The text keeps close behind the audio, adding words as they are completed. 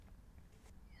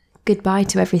goodbye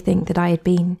to everything that I had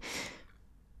been.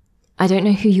 I don't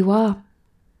know who you are.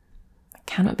 I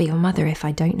cannot be your mother if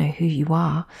I don't know who you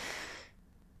are.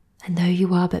 And though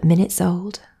you are but minutes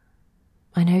old,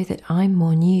 I know that I'm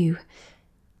more new.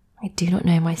 I do not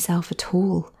know myself at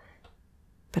all,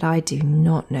 but I do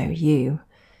not know you.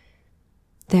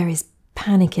 There is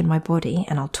panic in my body,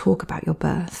 and I'll talk about your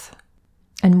birth,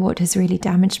 and what has really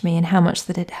damaged me and how much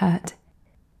that it hurt.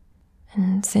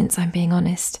 And since I'm being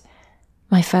honest,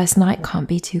 my first night can't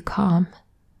be too calm.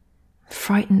 I'm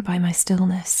frightened by my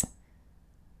stillness.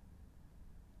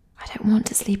 I don't want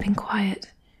to sleep in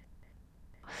quiet.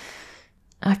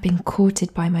 I've been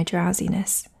courted by my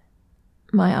drowsiness,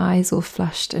 my eyes all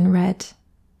flushed and red,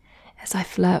 as I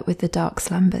flirt with the dark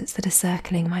slumbers that are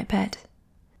circling my bed.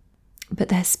 But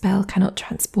their spell cannot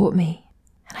transport me,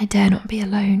 and I dare not be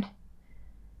alone.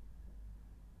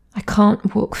 I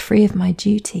can't walk free of my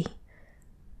duty,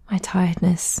 my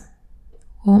tiredness,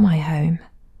 or my home.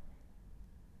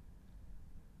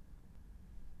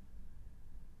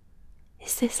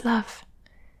 Is this love?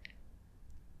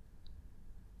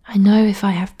 I know if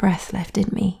I have breath left in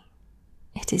me,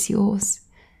 it is yours.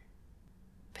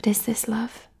 But is this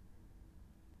love?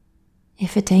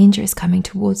 If a danger is coming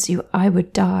towards you, I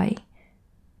would die.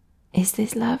 Is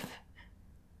this love?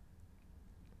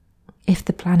 If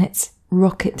the planets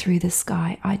rocket through the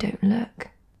sky, I don't look.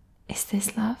 Is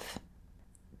this love?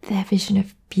 Their vision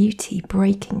of beauty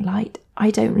breaking light, I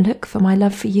don't look, for my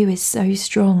love for you is so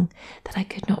strong that I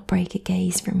could not break a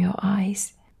gaze from your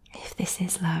eyes. If this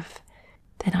is love,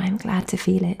 then I am glad to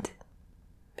feel it,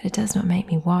 but it does not make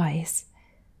me wise.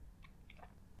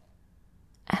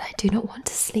 And I do not want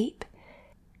to sleep,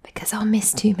 because I'll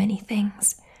miss too many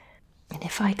things. And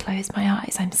if I close my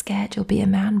eyes, I'm scared you'll be a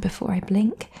man before I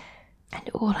blink. And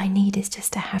all I need is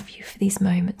just to have you for these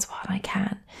moments while I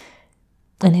can.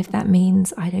 And if that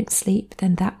means I don't sleep,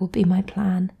 then that will be my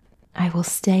plan. I will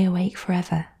stay awake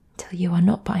forever till you are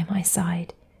not by my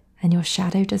side, and your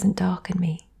shadow doesn't darken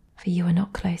me, for you are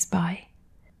not close by.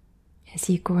 As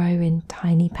you grow in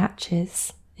tiny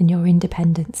patches and your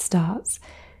independence starts,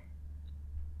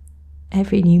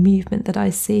 every new movement that I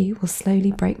see will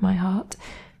slowly break my heart.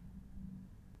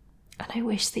 And I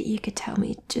wish that you could tell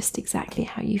me just exactly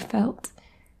how you felt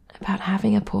about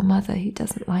having a poor mother who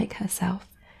doesn't like herself.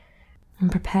 I'm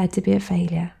prepared to be a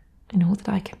failure in all that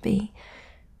I can be.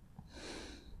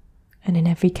 And in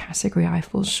every category I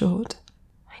fall short,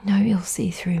 I know you'll see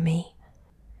through me.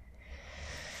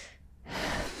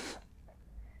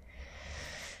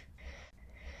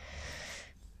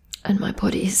 And my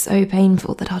body is so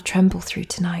painful that I'll tremble through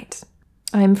tonight.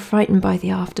 I am frightened by the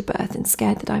afterbirth and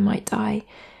scared that I might die.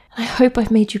 And I hope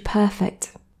I've made you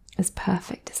perfect as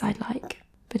I'd like.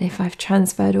 But if I've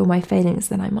transferred all my failings,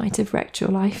 then I might have wrecked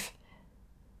your life.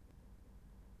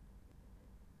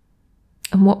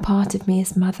 And what part of me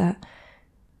is mother?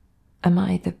 Am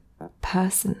I the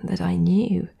person that I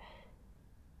knew?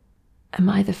 Am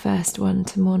I the first one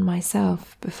to mourn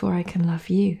myself before I can love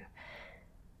you?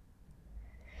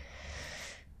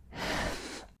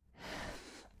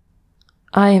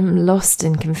 I am lost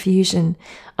in confusion.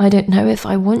 I don't know if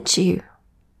I want you,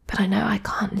 but I know I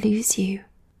can't lose you.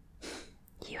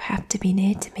 You have to be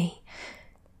near to me.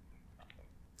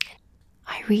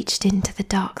 I reached into the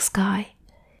dark sky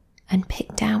and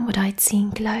picked down what I'd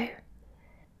seen glow,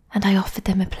 and I offered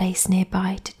them a place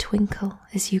nearby to twinkle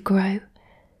as you grow.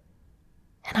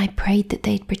 And I prayed that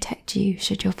they'd protect you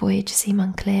should your voyage seem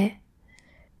unclear,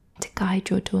 to guide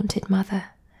your daunted mother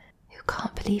who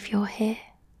can't believe you're here.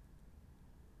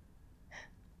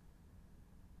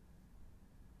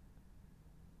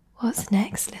 What's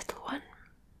next, little one?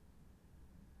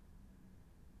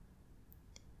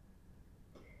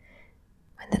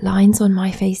 When the lines on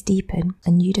my face deepen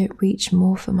and you don't reach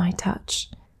more for my touch,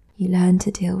 you learn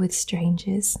to deal with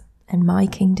strangers, and my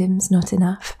kingdom's not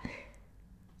enough.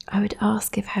 I would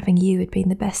ask if having you had been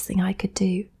the best thing I could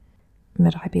do.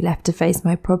 Would I be left to face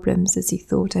my problems as you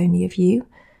thought only of you?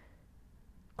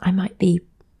 I might be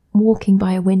walking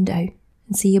by a window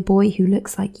and see a boy who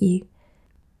looks like you.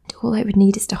 And all I would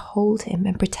need is to hold him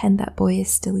and pretend that boy is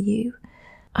still you.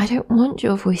 I don't want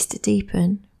your voice to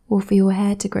deepen or for your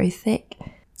hair to grow thick.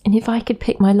 And if I could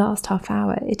pick my last half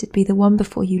hour, it'd be the one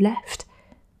before you left.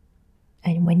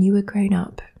 And when you were grown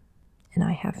up, and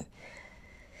I have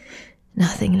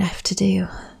nothing left to do,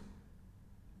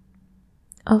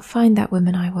 I'll find that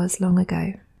woman I was long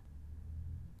ago,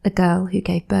 the girl who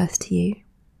gave birth to you.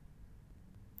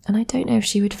 And I don't know if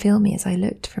she would feel me as I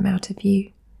looked from out of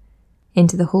view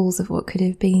into the halls of what could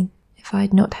have been if I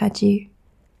had not had you.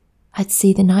 I'd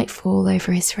see the night fall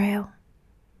over Israel,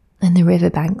 and the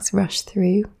riverbanks rush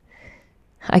through,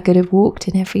 I could have walked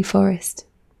in every forest,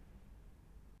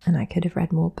 and I could have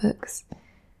read more books.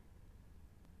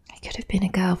 I could have been a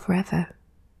girl forever,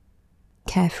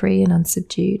 carefree and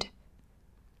unsubdued.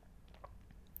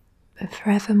 But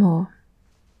forevermore,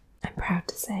 I'm proud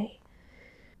to say,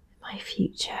 my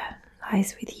future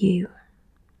lies with you.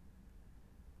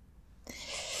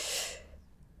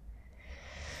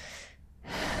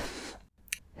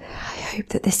 I hope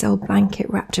that this old blanket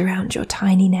wrapped around your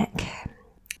tiny neck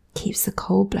keeps the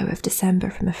cold blow of December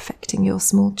from affecting your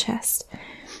small chest.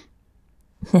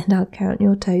 And I'll count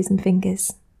your toes and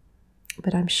fingers,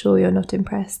 but I'm sure you're not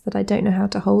impressed that I don't know how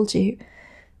to hold you.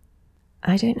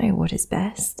 I don't know what is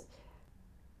best.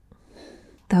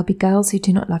 There'll be girls who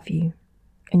do not love you,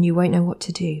 and you won't know what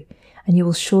to do, and you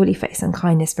will surely face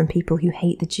unkindness from people who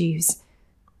hate the Jews.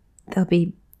 There'll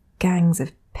be gangs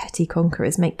of petty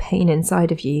conquerors make pain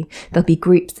inside of you. There'll be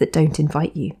groups that don't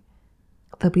invite you.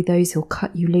 There'll be those who'll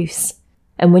cut you loose.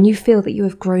 And when you feel that you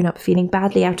have grown up feeling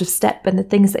badly out of step and the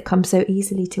things that come so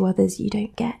easily to others you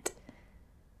don't get.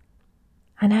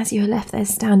 And as you are left there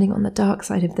standing on the dark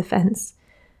side of the fence,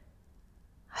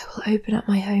 I will open up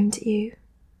my home to you.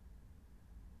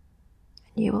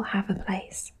 And you will have a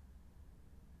place.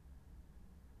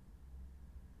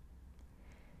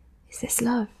 Is this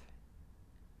love?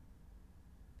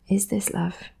 Is this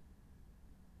love?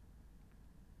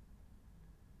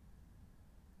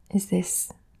 Is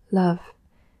this love?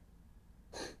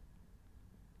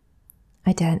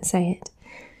 I daren't say it,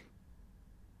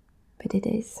 but it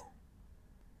is.